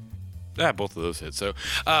 23. Both of those hit. So,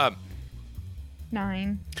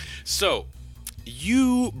 9. so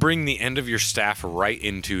you bring the end of your staff right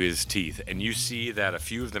into his teeth, and you see that a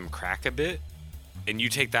few of them crack a bit. And you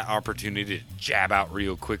take that opportunity to jab out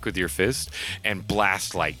real quick with your fist and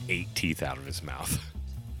blast like 8 teeth out of his mouth.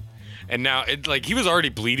 And now, he was already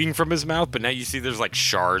bleeding from his mouth, but now you see there's like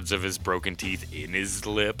shards of his broken teeth in his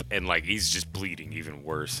lip, and like he's just bleeding even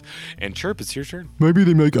worse. And Chirp, it's your turn. Maybe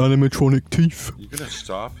they make animatronic teeth. You gonna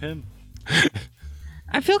stop him?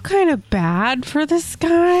 I feel kind of bad for this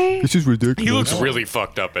guy. This is ridiculous. He looks really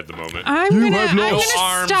fucked up at the moment. I'm You gonna have no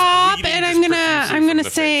arms, stop bleeding and just profusely I'm from gonna the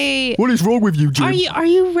say, What is wrong with you, Jim? are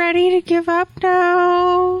you ready to give up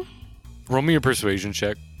now? Roll me a persuasion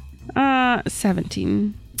check.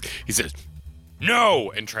 17. He says,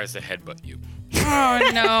 no, and tries to headbutt you.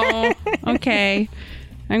 Oh no. Okay.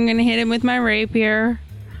 I'm gonna hit him with my rapier.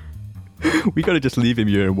 We gotta just leave him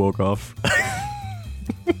here and walk off.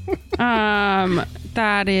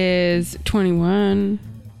 That is 21.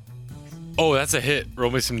 Oh, that's a hit.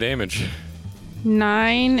 Roll me some damage.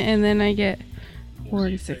 9, and then I get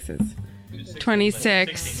 46s.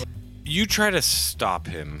 26. You try to stop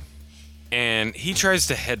him, and he tries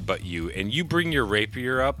to headbutt you, and you bring your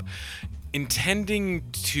rapier up, intending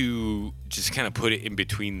to just kind of put it in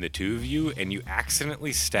between the two of you, and you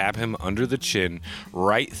accidentally stab him under the chin,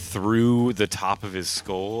 right through the top of his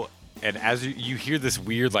skull. And as you hear this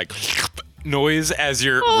weird, like, noise as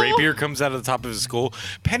your rapier comes out of the top of his skull,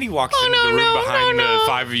 Penny walks into the room behind the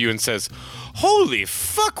five of you and says, "Holy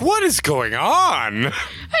fuck, what is going on?"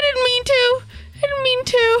 I didn't mean to.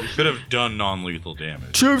 Could have done non-lethal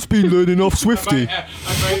damage. Chev's been learning off Swifty. I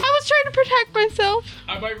was trying to protect myself.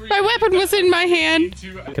 My weapon was in my hand.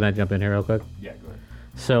 Can I jump in here real quick? Yeah, go ahead.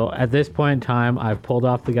 So at this point in time, I've pulled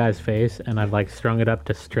off the guy's face and I've like strung it up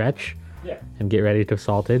to stretch and get ready to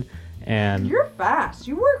assault it. And You're fast.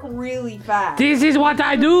 You work really fast. this is what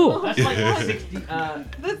I do. That's like 60, That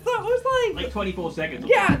was like 24 seconds.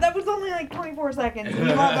 yeah, that was only like 24 seconds. And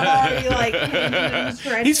you have already like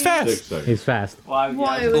stretching. He's fast. He's fast. Well,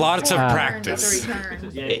 Well, yeah, it was Lots of 4 turns, practice. 3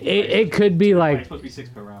 turns. yeah, It could be it's like supposed to be 6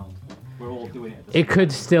 per round. We're all doing it at the it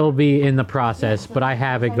could still be in the process, but I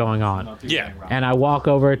have it going on. Yeah. And I walk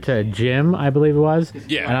over to Jim, I believe it was.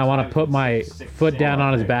 Yeah. And I want to put my foot down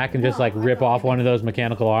on his back and just like rip off one of those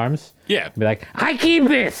mechanical arms. Yeah. Be like, I keep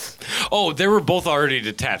this. Oh, they were both already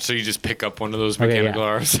detached, so you just pick up one of those mechanical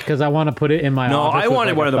arms. Because I want to put it in my No, office I with,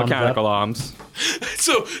 wanted like, one a of the thumbs mechanical up. arms.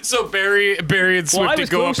 So Barry and Swifty Well, I was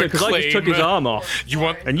go up closer and because I just took his claim. arm off. You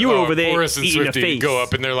want And you were over there Boris and eating a Swifty face. go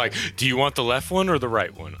up and they're like, "Do you want the left one or the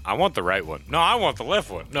right one?" "I want the right one." "No, I want the left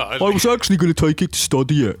one." "No." I was actually going to take it to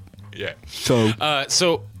study it. Yeah.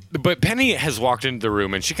 So, But Penny has walked into the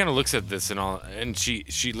room and she kind of looks at this and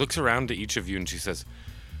she looks around to each of you and she says,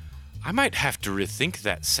 "I might have to rethink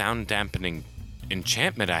that sound dampening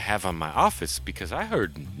enchantment I have on my office because I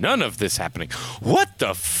heard none of this happening. What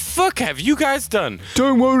the fuck have you guys done?"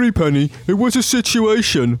 don't worry, Penny. It was a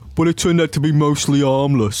situation, but it turned out to be mostly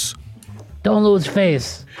harmless. Don't lose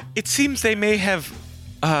face. "It seems they may have,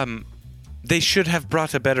 they should have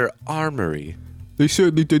brought a better armory." They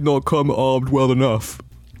certainly did not come armed well enough.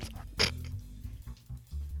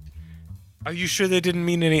 "Are you sure they didn't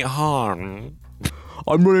mean any harm?"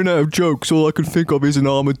 I'm running out of jokes. All I can think of is an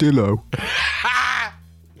armadillo.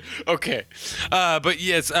 Okay, but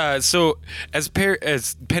yes. So as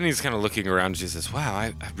Penny's kind of looking around, she says, "Wow,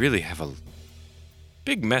 I really have a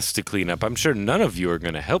big mess to clean up. I'm sure none of you are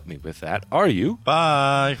going to help me with that, are you?"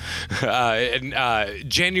 Bye.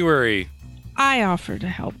 January. I offer to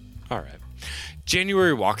help. All right.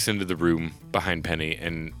 January walks into the room behind Penny,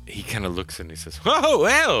 and he kind of looks and he says, "Oh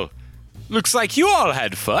well, looks like you all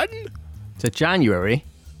had fun." It's January.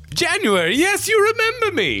 January, yes, you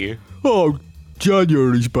remember me. Oh,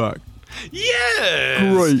 January's back.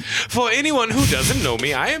 Yes. Great. For anyone who doesn't know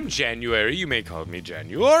me, I am January. You may call me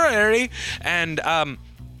January. And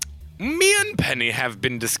me and Penny have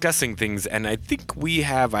been discussing things, and I think we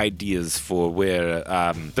have ideas for where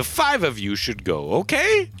the five of you should go.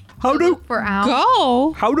 Okay? How do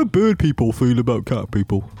Go. bird people feel about cat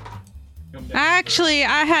people? Actually,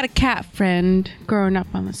 I had a cat friend growing up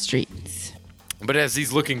on the streets. But as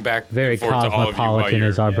he's looking back Very and forth to all of you while cosmopolitan you're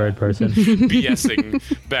is our bird person. BSing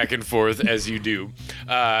back and forth as you do,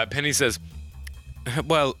 Penny says,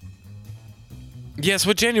 "Well, yes,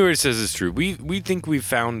 what January says is true. We think we've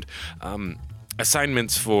found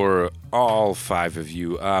assignments for all five of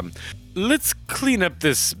you. Let's clean up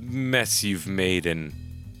this mess you've made, and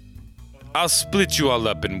I'll split you all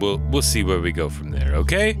up, and we'll see where we go from there.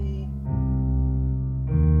 Okay?"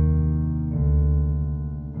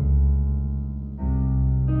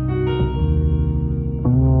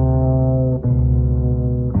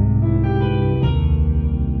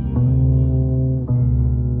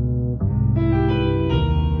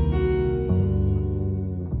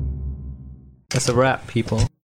 That's a wrap, people.